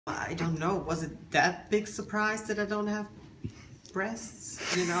I don't know, was it that big surprise that I don't have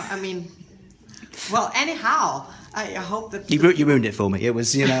breasts? You know, I mean, well, anyhow, I hope that... You ruined it for me. It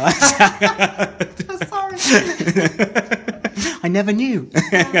was, you know... Sorry. I never knew.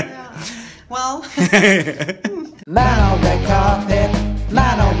 Yeah. Well... Man on red carpet,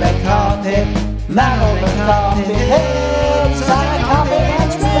 man on red carpet, man on red carpet, hey, it's like carpet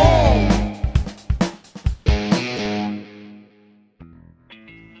and red.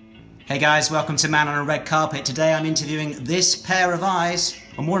 Hey guys, welcome to Man on a Red Carpet. Today I'm interviewing this pair of eyes,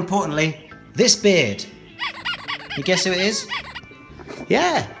 or more importantly, this beard. You guess who it is?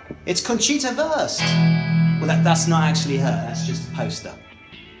 Yeah, it's Conchita Wurst. Well, that's not actually her, that's just a poster.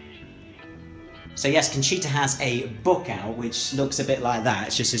 So yes, Conchita has a book out which looks a bit like that.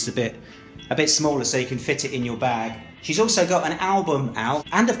 It's just a bit smaller so you can fit it in your bag. She's also got an album out,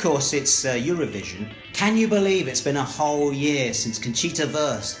 and of course it's Eurovision. Can you believe it's been a whole year since Conchita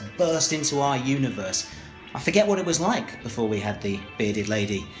Wurst burst into our universe? I forget what it was like before we had the bearded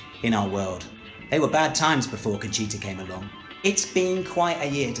lady in our world. They were bad times before Conchita came along. It's been quite a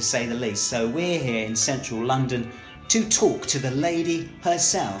year to say the least, so we're here in central London to talk to the lady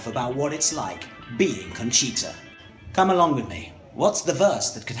herself about what it's like being Conchita. Come along with me. What's the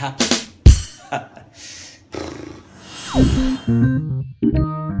worst that could happen?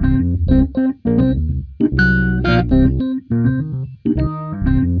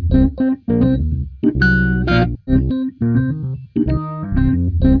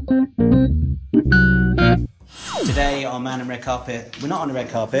 Today on Man on Red Carpet, we're not on the red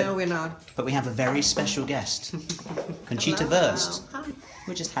carpet. No, we're not. But we have a very special guest. Conchita Wurst. Hi.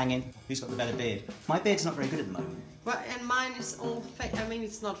 We're just hanging. Who's got the better beard? My beard's not very good at the moment. Well, and mine is all fake. I mean,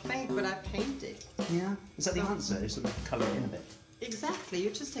 it's not fake, but I painted. Yeah? Is that the answer? Just sort of colour it in a bit. Exactly. You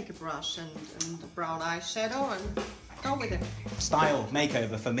just take a brush and a brown eyeshadow and go with it. Style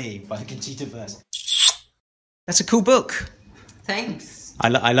Makeover for Me by Conchita Wurst. That's a cool book. Thanks.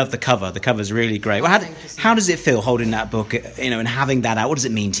 I love the cover. The cover's really great. Well, how does it feel holding that book, you know, and having that out? What does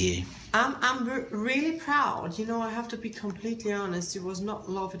it mean to you? I'm really proud. You know, I have to be completely honest. It was not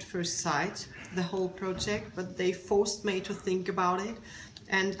love at first sight, the whole project, but they forced me to think about it.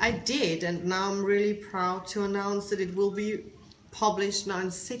 And I did, and now I'm really proud to announce that it will be published now in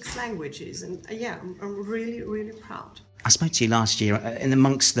 6 languages. And yeah, I'm really, really proud. I spoke to you last year in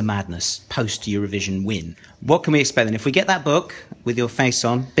amongst the madness, post-Eurovision win. What can we expect then? If we get that book with your face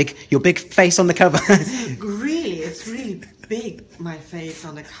on, your big face on the cover. It's really big, my face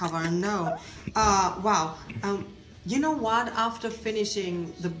on the cover, no. Wow. You know what? After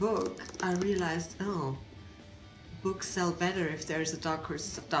finishing the book, I realized, oh, books sell better if there's a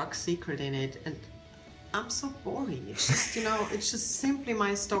dark secret in it. And I'm so boring. It's just, you know, it's just simply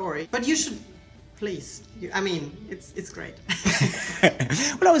my story. But you should... Please. I mean, it's great.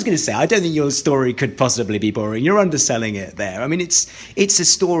 Well, I was going to say, I don't think your story could possibly be boring. You're underselling it there. I mean, it's a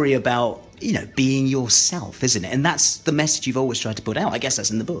story about, you know, being yourself, isn't it? And that's the message you've always tried to put out. I guess that's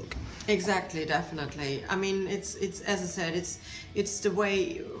in the book. Exactly, definitely. I mean, it's as I said, it's the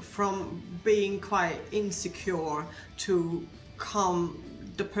way from being quite insecure to come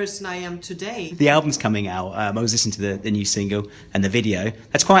the person I am today. The album's coming out. I was listening to the new single and the video.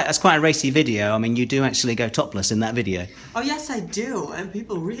 That's quite a racy video. I mean, you do actually go topless in that video. Oh yes, I do, and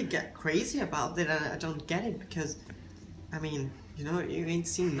people really get crazy about it, and I don't get it because, I mean, you know, you ain't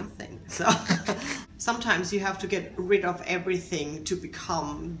seen nothing. So sometimes you have to get rid of everything to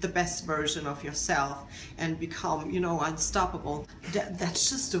become the best version of yourself and become, you know, unstoppable. That's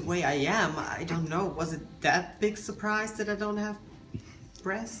just the way I am. I don't know. Was it that big surprise that I don't have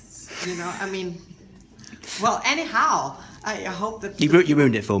breasts? You know, I mean, well, anyhow, I hope that... You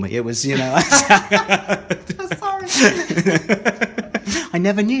ruined it for me. It was, you know... Sorry. I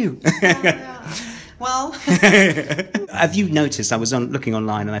never knew. Yeah. Well... Have you noticed, I was looking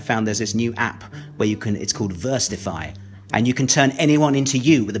online and I found there's this new app where it's called Wurstified, and you can turn anyone into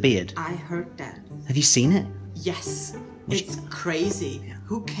you with a beard. I heard that. Have you seen it? Yes. It's crazy.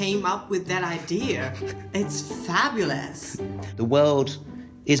 Who came up with that idea? It's fabulous. The world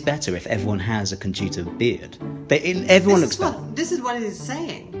is better if everyone has a Conchita beard. Everyone looks better. This is what it is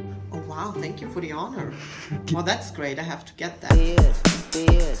saying. Oh wow, thank you for the honor. Well, that's great. I have to get that.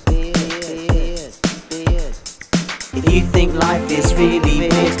 If you think life is really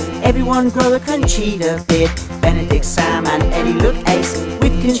weird, everyone grow a Conchita beard. Benedict, Sam and Eddie look ace,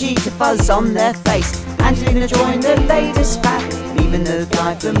 with Conchita fuzz on their face. Angelina joined the latest fad, even the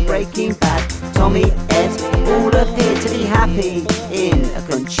guy from Breaking Bad, Tommy, Ed, all appear to be happy in a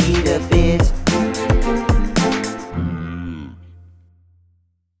Conchita beard.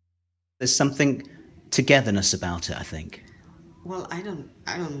 There's something togetherness about it, I think. Well, I don't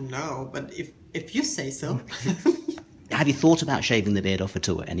know, but if you say so. Have you thought about shaving the beard off at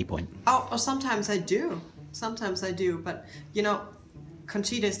all at any point? Oh, sometimes I do. Sometimes I do, but you know,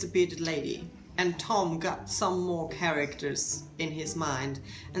 Conchita is the bearded lady, and Tom got some more characters in his mind,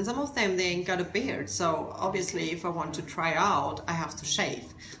 and some of them, they ain't got a beard, so obviously if I want to try out, I have to shave,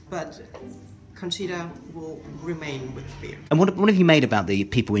 but Conchita will remain with the beard. And what have you made about the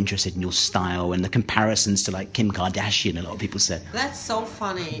people interested in your style and the comparisons to like Kim Kardashian, a lot of people said? That's so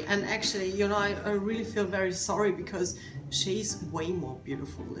funny, and actually, you know, I really feel very sorry because she's way more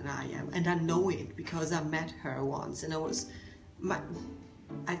beautiful than I am, and I know it because I met her once, and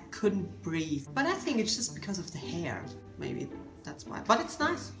I couldn't breathe. But I think it's just because of the hair, maybe that's why. But it's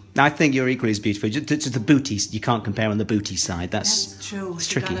nice. I think you're equally as beautiful. Just the booties, you can't compare on the booty side. That's true. It's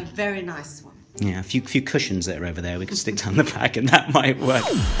She tricky. got a very nice one. Yeah, a few cushions that are over there we can stick down the back and that might work.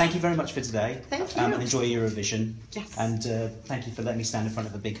 Thank you very much for today. Thank you. Enjoy Eurovision. Yes. And thank you for letting me stand in front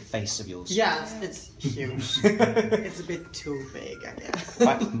of a big face of yours. Yeah, it's huge. It's a bit too big, I guess.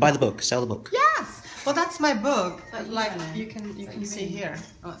 Buy the book, sell the book. Yes! Well, that's my book. Like, you can see here.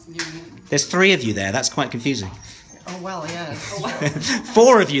 Oh, it's new. There's 3 of you there, that's quite confusing. Oh, well, yes.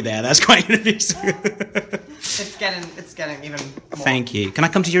 4 of you there, that's quite confusing. It's getting even more. Thank you. Can I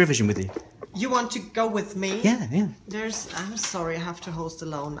come to Eurovision with you? You want to go with me? Yeah. I'm sorry, I have to host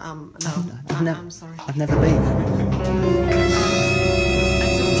alone. No, I'm sorry. I've never been.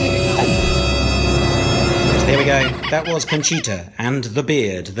 There we go. That was Conchita and the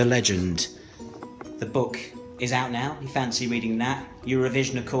Beard, the legend. The book is out now. You fancy reading that?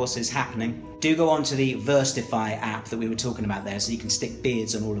 Eurovision, of course, is happening. Do go on to the Wurstified app that we were talking about there so you can stick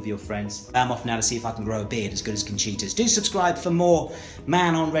beards on all of your friends. I'm off now to see if I can grow a beard as good as Conchita's. Do subscribe for more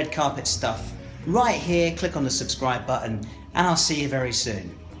Man on Red Carpet stuff. Right here, click on the subscribe button, and I'll see you very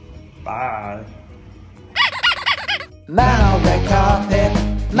soon. Bye. Man on red carpet,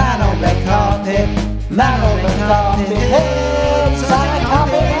 man on red carpet, man on red carpet.